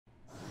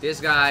This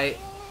guy...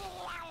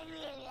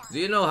 Do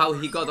you know how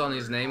he got on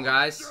his name,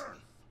 guys?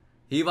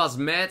 He was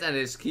mad at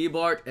his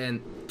keyboard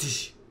and...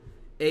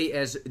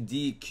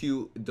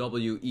 ASDQWE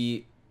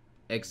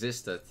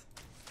existed.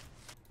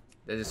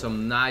 That is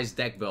some nice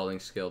deck building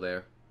skill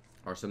there.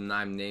 Or some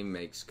nice name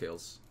make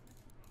skills.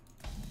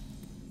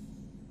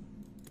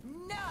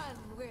 None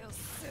will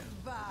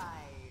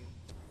survive.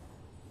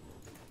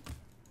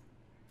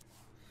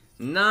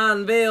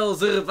 None will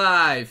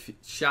survive.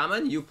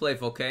 Shaman, you play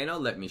Volcano?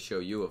 Let me show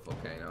you a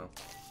Volcano.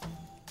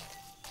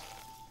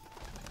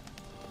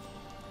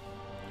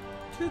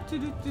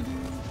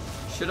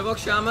 Shutterbox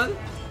Shaman?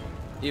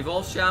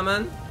 Evolve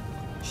Shaman?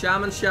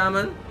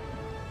 Shaman.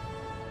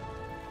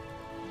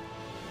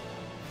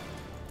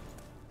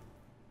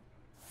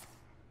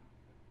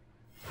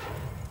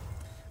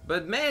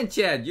 But man,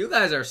 chat, you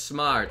guys are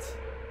smart.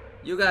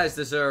 You guys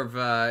deserve,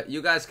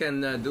 you guys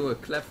can do a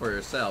clap for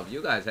yourself.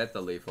 You guys had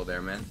the lethal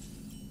there, man.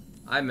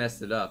 I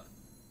messed it up.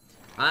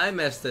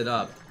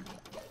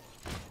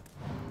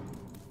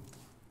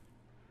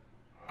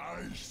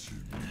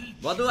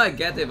 What do I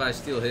get if I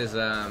steal his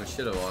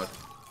Shadowwalk?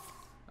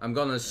 I'm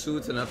gonna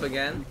suit him up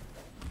again.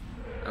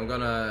 I'm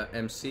gonna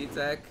MC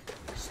tech.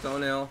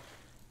 Stonehill.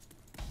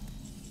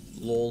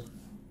 Lol.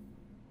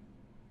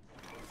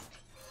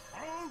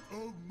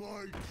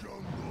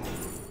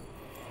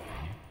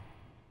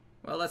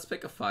 Well, let's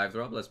pick a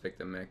 5-drop. Let's pick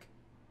the mech.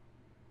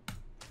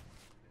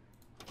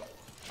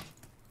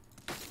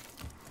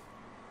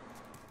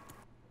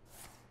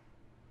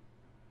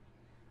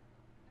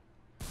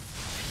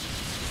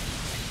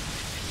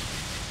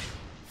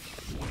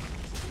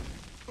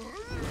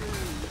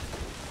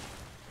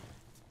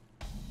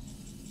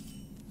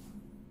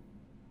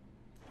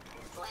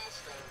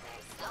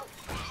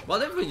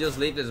 What if we just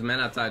leave this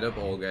mana tied up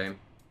all game?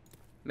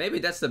 Maybe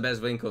that's the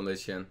best win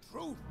condition.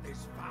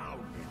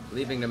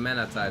 Leaving the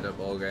mana tied up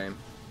all game.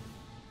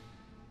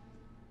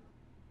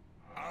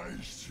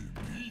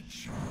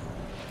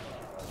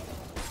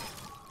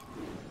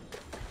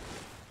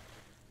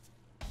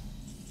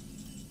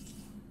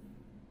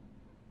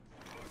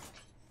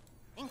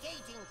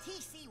 Engaging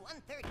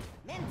TC-130,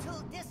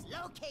 mental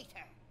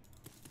dislocator.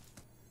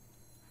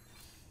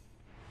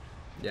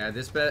 Yeah,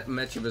 this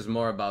matchup is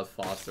more about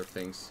faster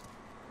things.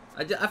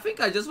 I think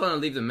I just want to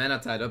leave the mana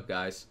tied up,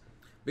 guys.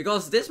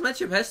 Because this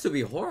matchup has to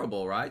be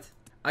horrible, right?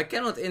 I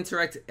cannot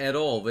interact at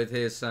all with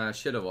his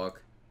Shadowwalk.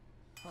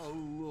 How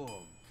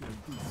long can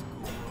this go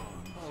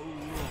on? How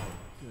long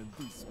can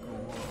this go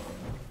on?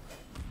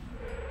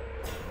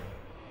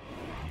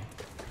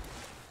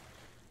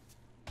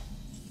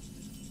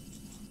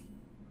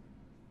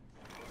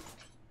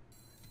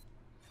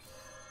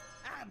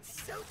 I'm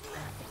so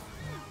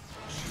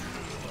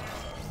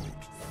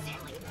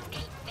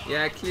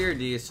Yeah, clear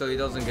these so he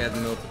doesn't get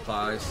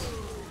multiplies.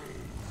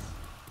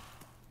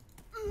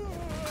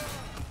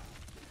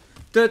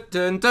 Dun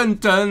dun dun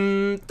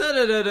dun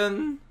dun dun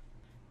dun.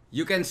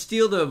 You can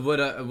steal the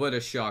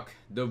Wither Shock.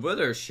 The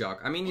Wither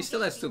Shock. I mean, he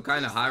still has to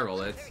kind of high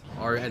roll it,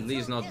 or at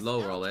least not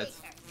low roll it.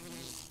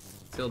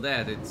 Till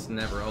that, it's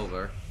never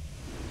over.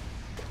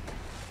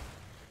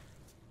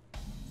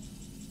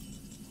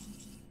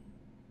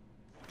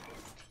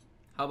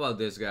 How about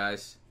this,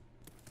 guys?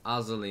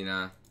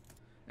 Azalina.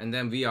 And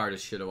then we are the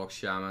Shadowwalk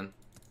Shaman.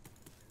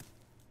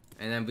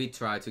 And then we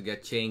try to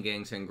get Chain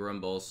Gangs and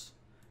Grumbles.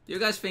 Do you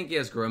guys think he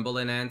has Grumble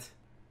in hand?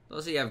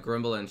 Does he have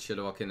Grumble and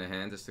Shadowwalk in the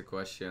hand is the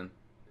question.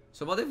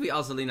 So what if we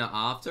Azalina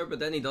after, but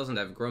then he doesn't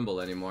have Grumble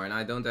anymore, and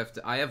I don't have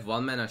to. I have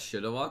 1 mana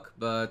Shadowwalk,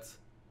 but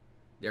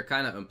they're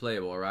kind of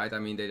unplayable, right? I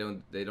mean, they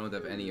don't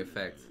have any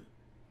effect.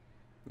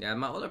 Yeah,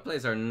 my other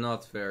plays are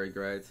not very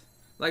great.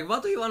 Like,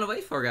 what do you want to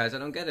wait for, guys? I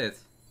don't get it.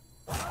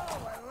 Oh,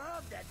 I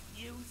love that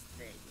fuse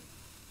thing.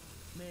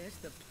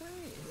 Master Plan.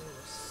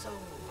 Your soul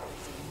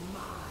is in my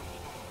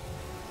hands.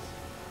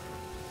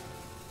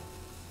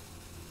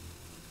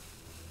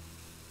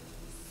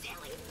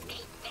 Silly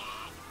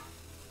meatbag.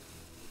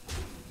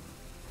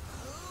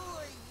 Who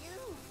are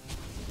you?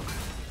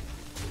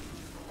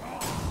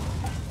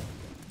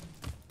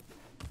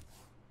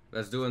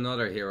 Let's do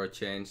another hero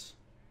change.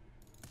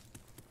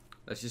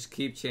 Let's just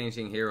keep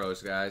changing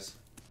heroes, guys.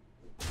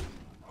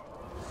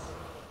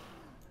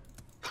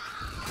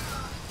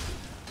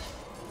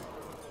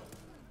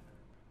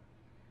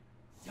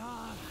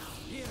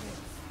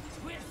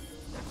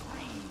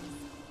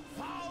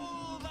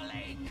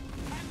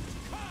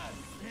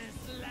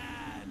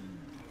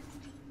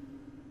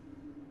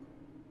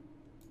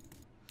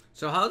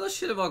 So how does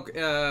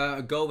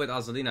Shadowwalk go with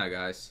Azalina,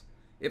 guys?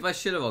 If I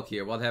Shadowwalk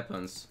here, what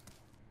happens?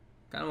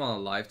 Kind of want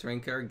a Life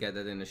Drinker, get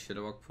it in the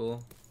Shadowwalk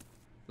pool.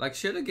 Like,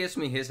 Shadow gives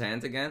me his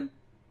hand again.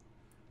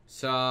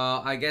 So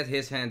I get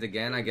his hand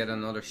again, I get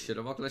another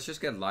Shadowwalk. Let's just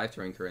get Life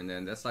Drinker in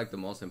then. That's like the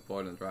most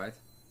important, right?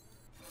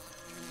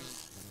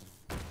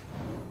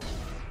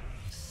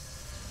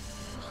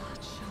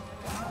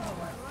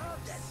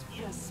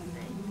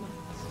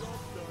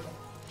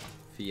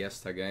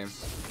 Fiesta game.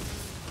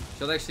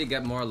 She'll actually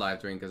get more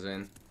Life Drinkers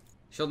in.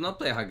 She'll not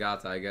play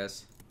Hagata, I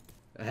guess.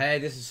 Hey,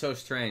 this is so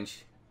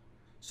strange.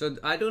 So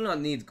I do not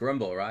need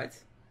Grumble, right?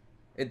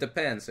 It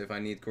depends if I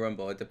need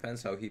Grumble. It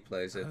depends how he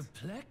plays it.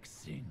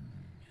 Perplexing.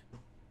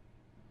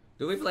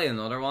 Do we play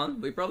another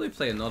one? We probably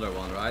play another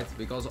one, right?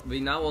 Because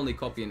we now only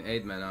copy an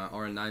 8 mana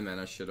or a 9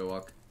 mana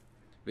Shadowwalk.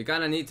 We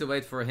kind of need to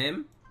wait for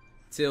him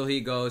till he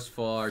goes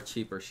for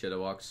cheaper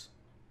Shadowwalks.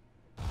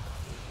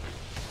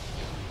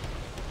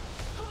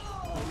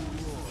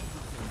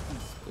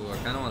 Ooh, I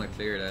kind of want to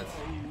clear that.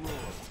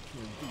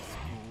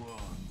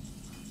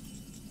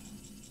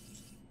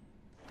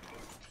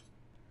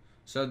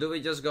 So do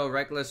we just go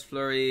Reckless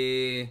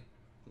Flurry,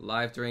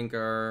 Life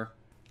Drinker,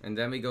 and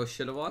then we go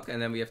Shadowwalk, and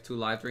then we have 2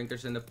 Life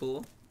Drinkers in the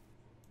pool?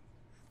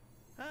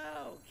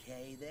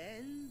 Okay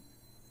then.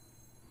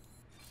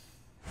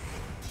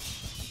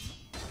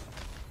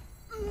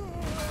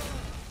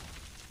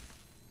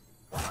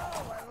 Oh,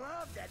 I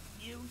love that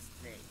fuse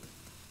thing.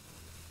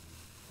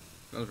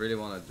 Don't really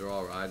want to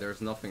draw, right?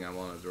 There's nothing I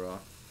want to draw.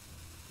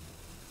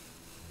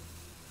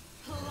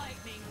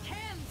 Lightning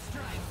can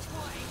strike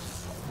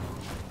twice.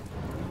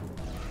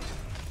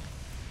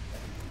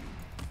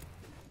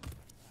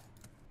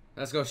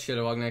 Let's go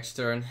Shadowwalk next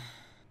turn.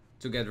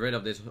 To get rid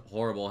of this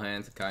horrible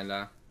hand,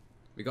 kinda.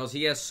 Because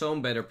he has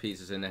some better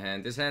pieces in the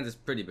hand. This hand is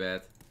pretty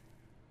bad.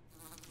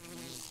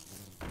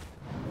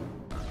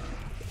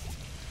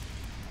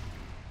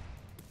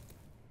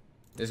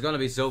 It's gonna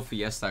be so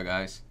Fiesta,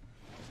 guys.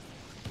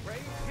 Brave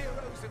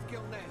heroes of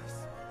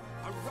Gilneas,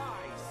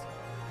 arise!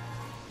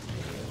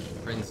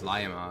 Prince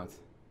Liam out.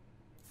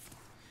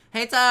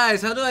 Hey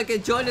Thijs, how do I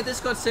join the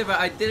Discord server?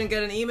 I didn't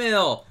get an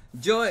email.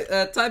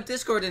 Type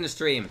Discord in the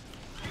stream.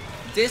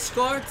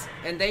 Discord,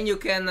 and then you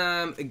can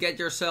get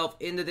yourself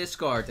in the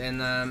Discord.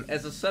 And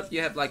as a sub, you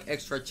have like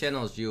extra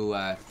channels you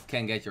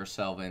can get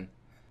yourself in.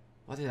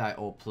 What did I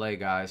all play,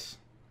 guys?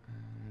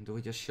 Do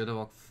we just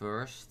Shadowwalk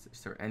first?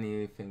 Is there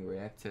anything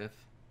reactive?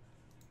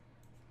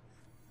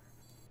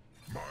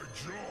 My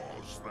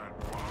jaws that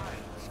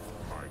bite,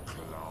 my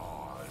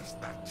claws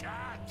that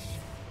catch.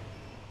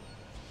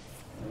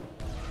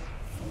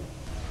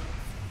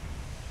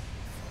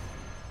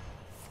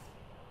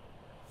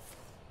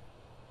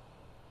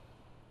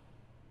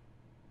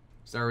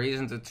 Is there a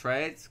reason to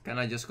trade? Can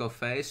I just go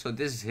face? So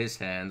this is his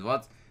hand.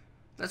 What?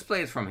 Let's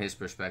play it from his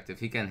perspective.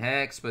 He can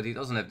hex, but he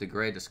doesn't have the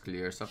greatest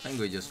clear. So I think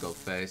we just go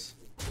face.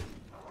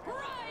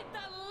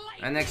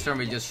 And next turn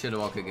we just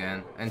Shadowwalk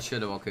again. And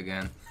Shadowwalk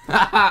again.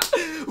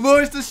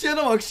 Where's the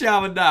Shadowwalk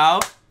Shaman now?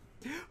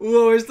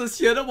 Where's the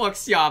Shadowwalk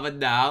Shaman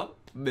now?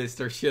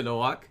 Mr.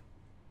 Shadowwalk.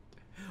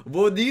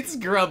 Who needs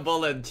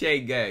Grumble and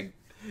Chain Gang?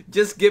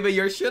 Just give me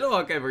your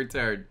Shadowwalk every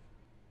turn.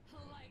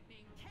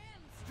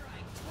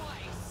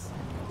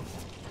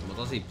 What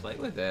does he play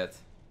with that?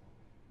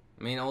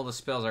 I mean, all the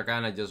spells are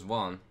kind of just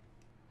one.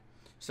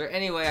 Is there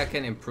any way I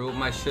can improve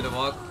my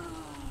Shadowwalk?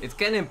 It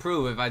can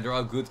improve if I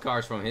draw good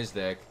cards from his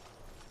deck.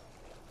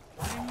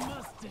 I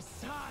must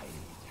decide.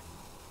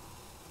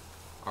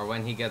 Or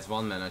when he gets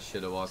 1 mana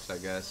Shadowwalks, I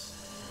guess.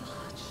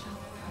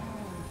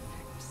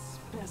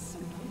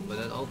 But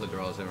that auto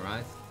draws him,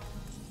 right?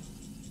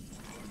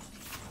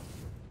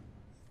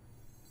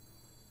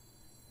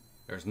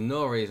 There's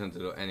no reason to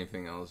do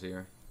anything else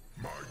here.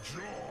 My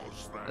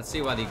jaws that Let's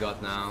see what he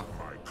got now.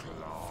 my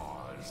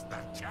claws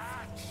that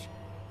catch.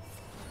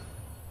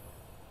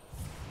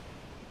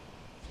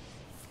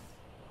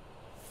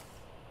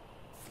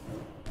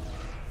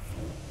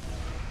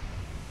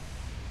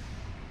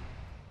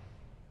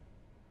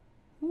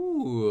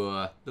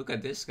 Ooh, look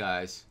at this,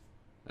 guys.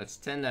 That's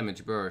 10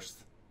 damage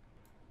burst.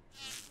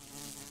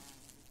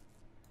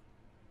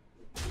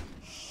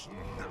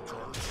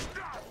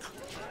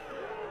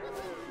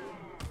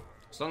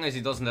 As long as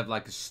he doesn't have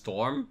like a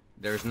storm,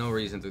 there's no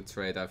reason to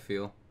trade, I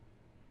feel.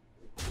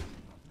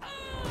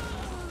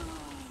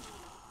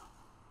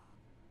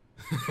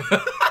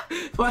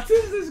 What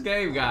is this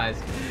game,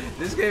 guys?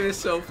 This game is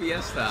so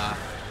Fiesta.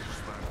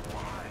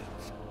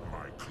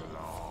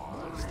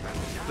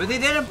 But he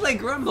didn't play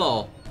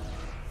Grumble.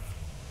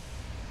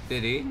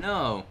 Did he?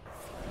 No.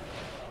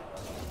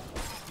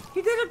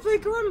 He didn't play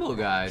Grumble,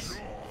 guys.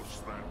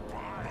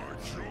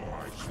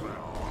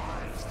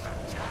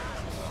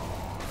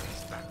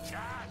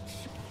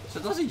 So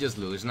does he just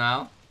lose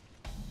now?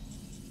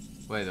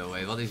 Wait, oh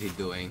wait, what is he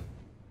doing?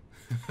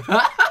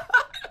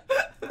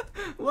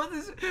 What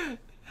is...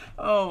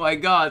 Oh my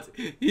god.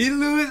 He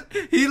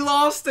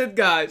lost it,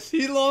 guys.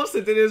 He lost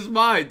it in his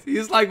mind.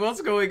 He's like,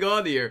 what's going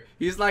on here?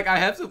 He's like, I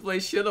have to play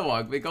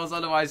Shadowwalk because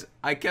otherwise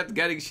I kept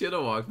getting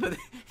Shadowwalk. But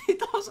he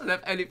doesn't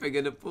have anything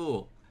in the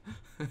pool.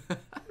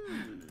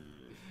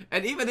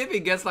 And even if he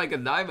gets like a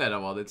 9 mana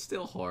one, it's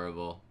still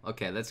horrible.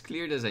 Okay, let's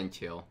clear this and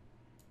chill.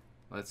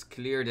 Let's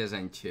clear this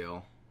and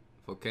chill.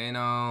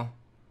 Volcano.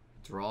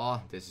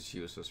 Draw. This is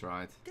useless,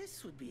 right?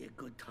 This would be a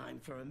good time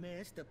for a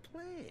master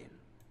plan.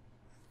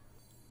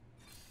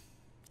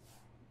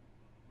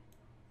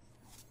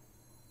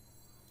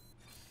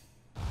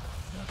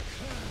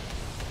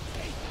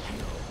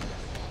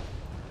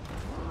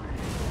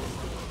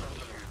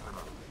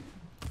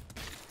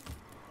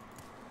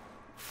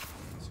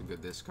 That's a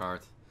good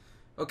discard.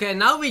 Okay,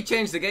 now we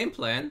change the game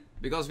plan.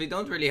 Because we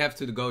don't really have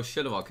to go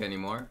Shadowwalk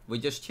anymore. We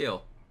just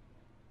chill.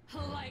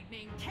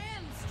 Lightning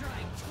can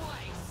strike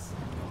twice.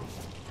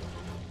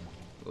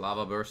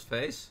 Lava burst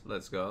face.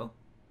 Let's go.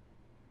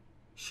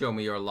 Show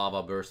me your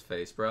lava burst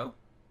face, bro.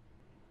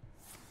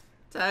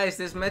 Thijs,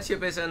 this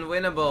matchup is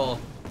unwinnable.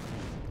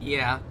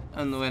 Yeah,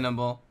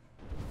 unwinnable.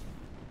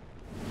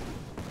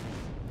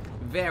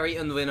 Very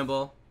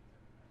unwinnable.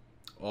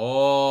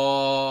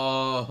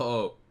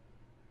 Oh,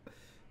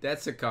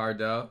 that's a card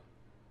though.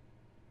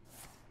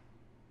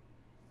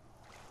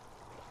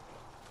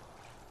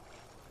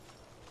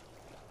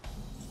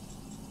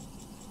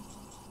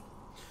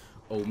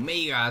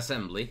 Omega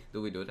Assembly.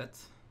 Do we do that?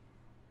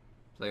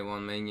 Play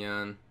one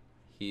minion.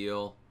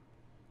 Heal.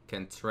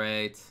 Can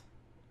trade.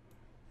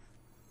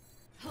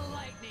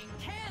 Lightning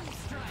can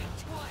strike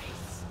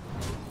twice.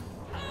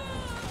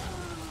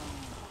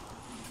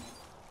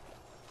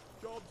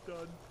 Job's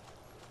done.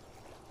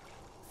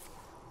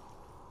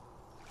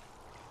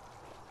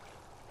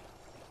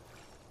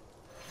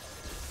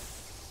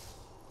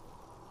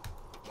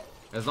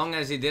 As long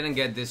as he didn't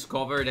get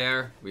discovered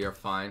there, we are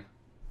fine.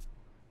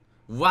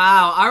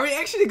 Wow, are we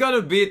actually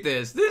gonna beat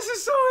this? This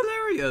is so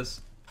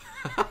hilarious.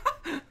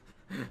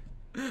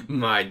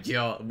 My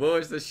god, whoa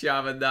is the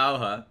shaman now,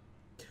 huh?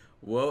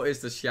 Whoa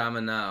is the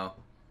shaman now.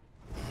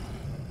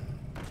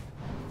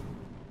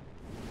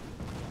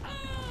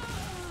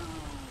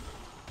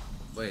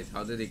 Wait,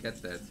 how did he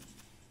get that?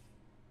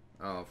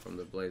 Oh, from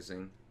the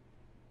blazing.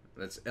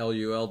 Let's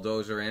LUL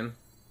dozer him.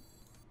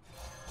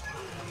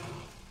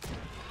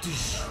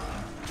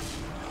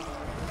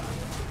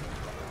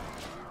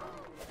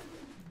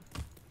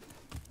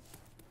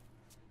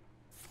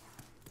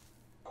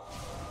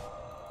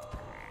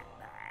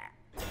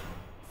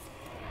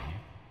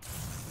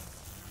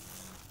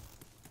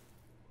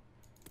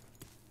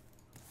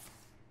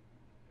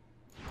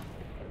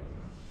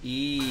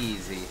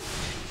 Easy.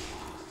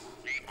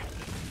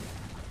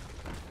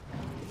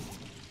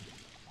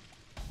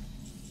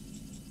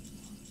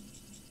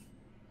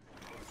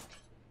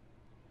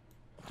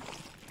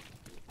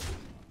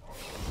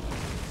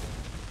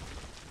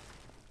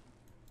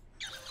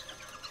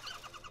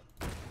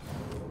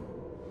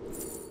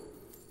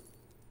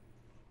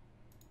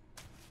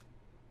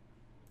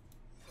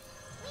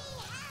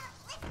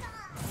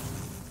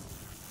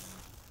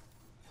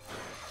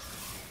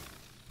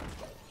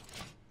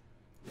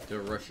 The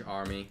Rush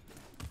army.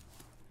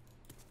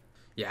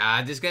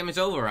 Yeah, this game is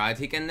over, right?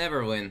 He can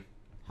never win.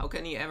 How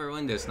can he ever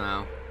win this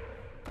now?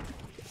 I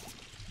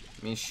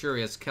mean, sure,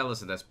 he has Callus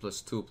that's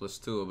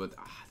 +2/+2, but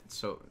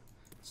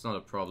it's not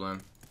a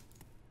problem.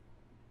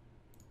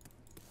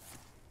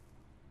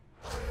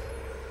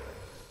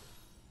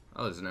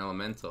 Oh, it's an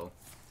elemental.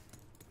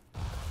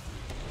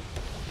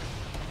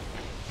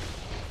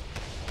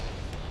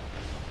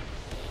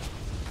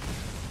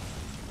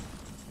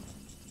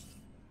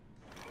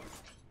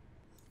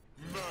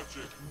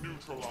 Magic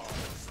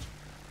neutralized.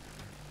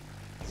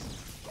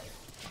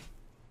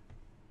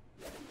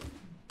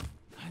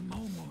 I'm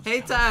almost.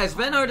 Hey Thijs,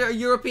 when are the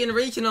European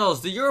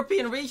regionals? The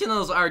European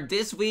regionals are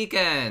this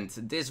weekend.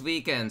 This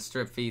weekend,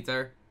 Strip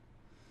Feeder.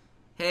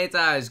 Hey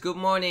Thijs, good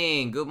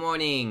morning. Good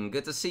morning.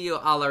 Good to see you,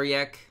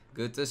 Alariek.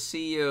 Good to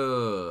see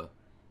you.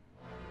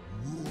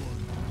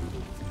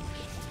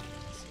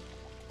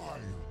 I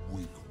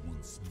wake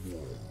once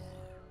more.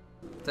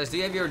 Thijs, do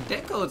you have your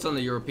deck codes on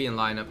the European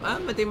lineup?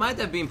 But they might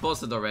have been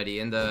posted already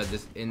in the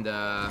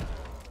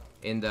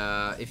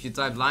if you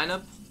type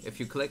lineup, if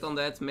you click on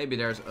that, maybe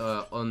there's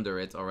under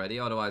it already.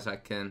 Otherwise, I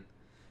can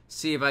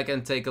see if I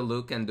can take a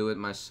look and do it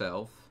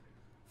myself.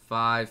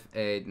 5,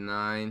 8,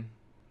 9.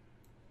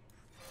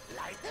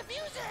 Light the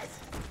fuses!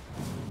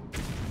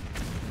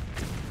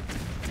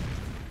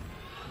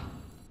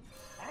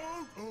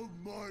 Out of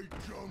my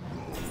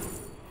jungle.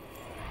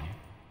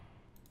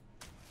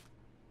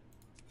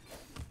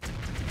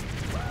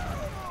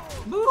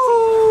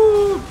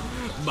 Woo!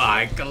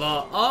 My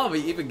claw. Oh, we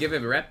even give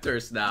him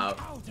raptors now.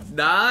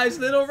 Nice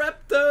little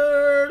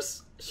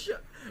raptors.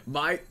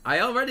 I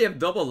already have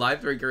double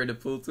life drinker in the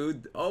pool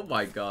too. Oh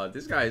my god,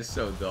 this guy is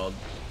so done.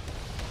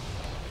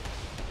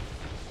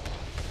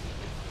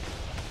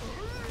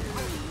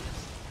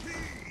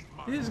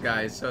 This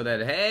guy is so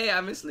dead. Hey,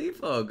 I'm Miss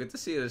Leafo. Good to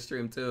see you on the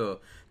stream too.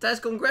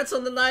 Thijs, congrats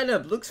on the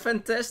lineup. Looks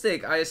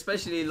fantastic. I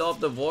especially love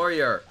the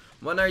warrior.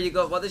 When are you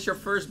what is your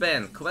first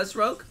band? Quest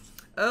Rogue?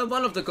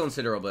 One of the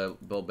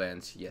considerable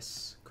bands,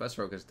 yes. Quest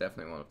Rogue is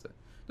definitely one of the...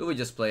 Do we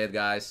just play it,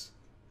 guys?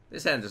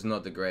 This hand is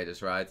not the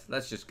greatest, right?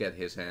 Let's just get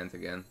his hand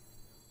again.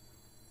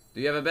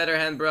 Do you have a better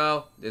hand,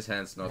 bro? This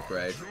hand's not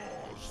great.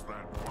 Jaws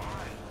that bite,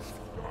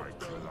 my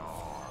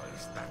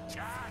claws that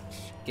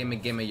catch.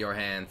 Gimme your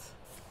hand.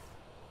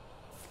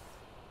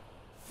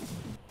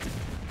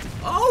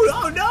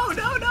 Oh,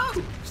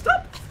 no!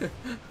 Stop!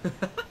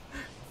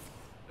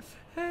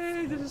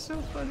 Hey, this is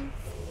so funny.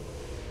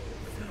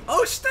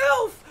 Oh,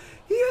 stealth!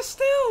 He has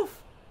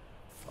stealth!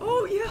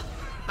 Oh, yeah.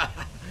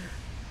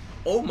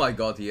 Oh my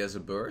god, he has a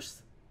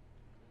burst.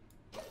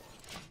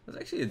 That's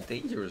actually a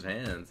dangerous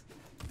hand.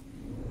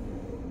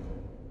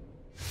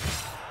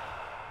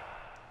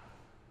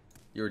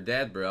 You're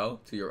dead, bro,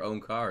 to your own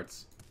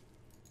cards.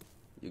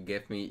 You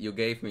gave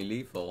me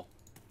lethal.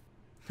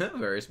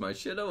 Where is my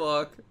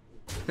Shadowwalk?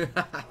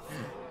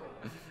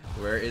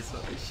 Where is my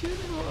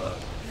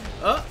Shadowwalk?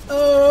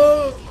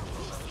 Uh-oh!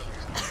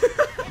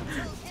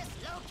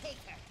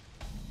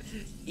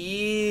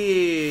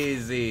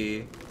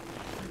 Easy.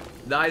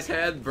 Nice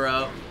hand,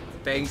 bro.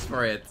 Thanks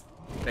for it.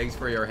 Thanks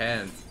for your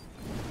hand.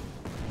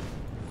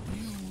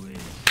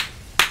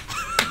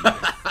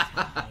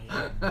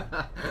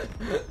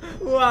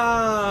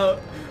 Wow.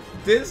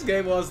 This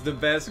game was the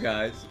best,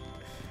 guys.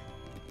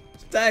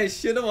 Thijs,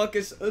 Shadowwalk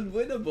is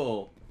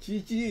unwinnable.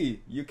 GG.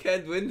 You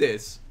can't win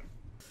this.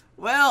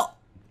 Well,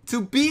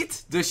 to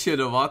beat the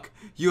Shadowwalk,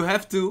 you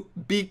have to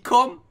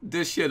become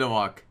the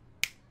Shadowwalk.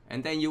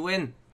 And then you win.